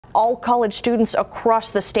all college students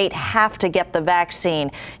across the state have to get the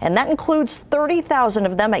vaccine, and that includes 30,000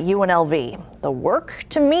 of them at UNLV. The work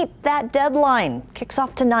to meet that deadline kicks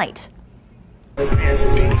off tonight.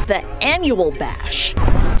 The annual bash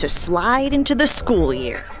to slide into the school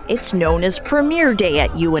year. It's known as Premiere Day at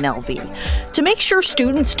UNLV. To make sure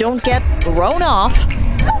students don't get thrown off,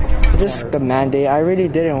 just the mandate. I really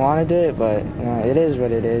didn't want to do it, but it is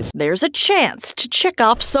what it is. There's a chance to check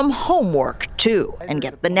off some homework too and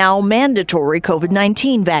get the now mandatory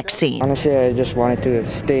COVID-19 vaccine. Honestly, I just wanted to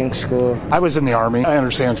stay in school. I was in the Army. I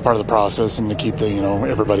understand it's part of the process and to keep the,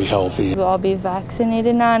 everybody healthy. We'll all be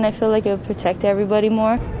vaccinated now, and I feel like it would protect everybody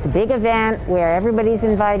more. It's a big event where everybody's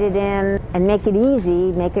invited in, and make it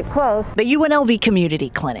easy, make it close. The UNLV Community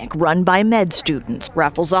Clinic, run by med students,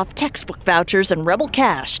 raffles off textbook vouchers and Rebel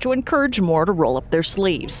cash to encourage more to roll up their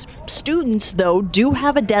sleeves. Students, though, do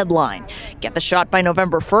have a deadline. Get the shot by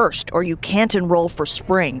November 1st, or you can't enroll for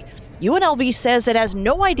spring. UNLV says it has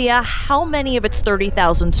no idea how many of its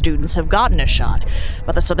 30,000 students have gotten a shot,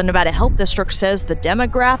 but the Southern Nevada Health District says the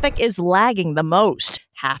demographic is lagging the most.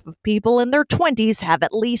 Half of people in their 20s have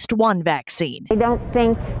at least one vaccine. I don't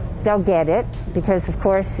think they'll get it because, of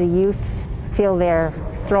course, the youth feel they're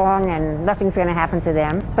strong and nothing's going to happen to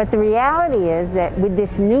them. But the reality is that with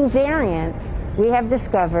this new variant, we have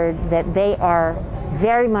discovered that they are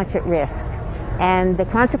very much at risk. And the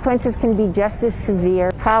consequences can be just as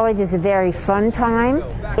severe. College is a very fun time.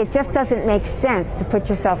 It just doesn't make sense to put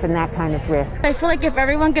yourself in that kind of risk. I feel like if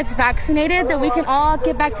everyone gets vaccinated, then we can all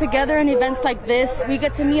get back together in events like this. We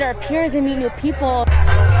get to meet our peers and meet new people.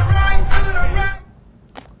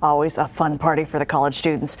 Always a fun party for the college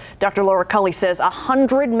students. Dr. Laura Cully says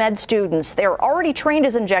 100 med students, they're already trained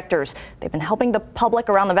as injectors. They've been helping the public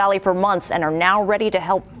around the valley for months and are now ready to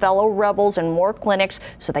help fellow rebels in more clinics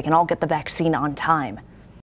so they can all get the vaccine on time.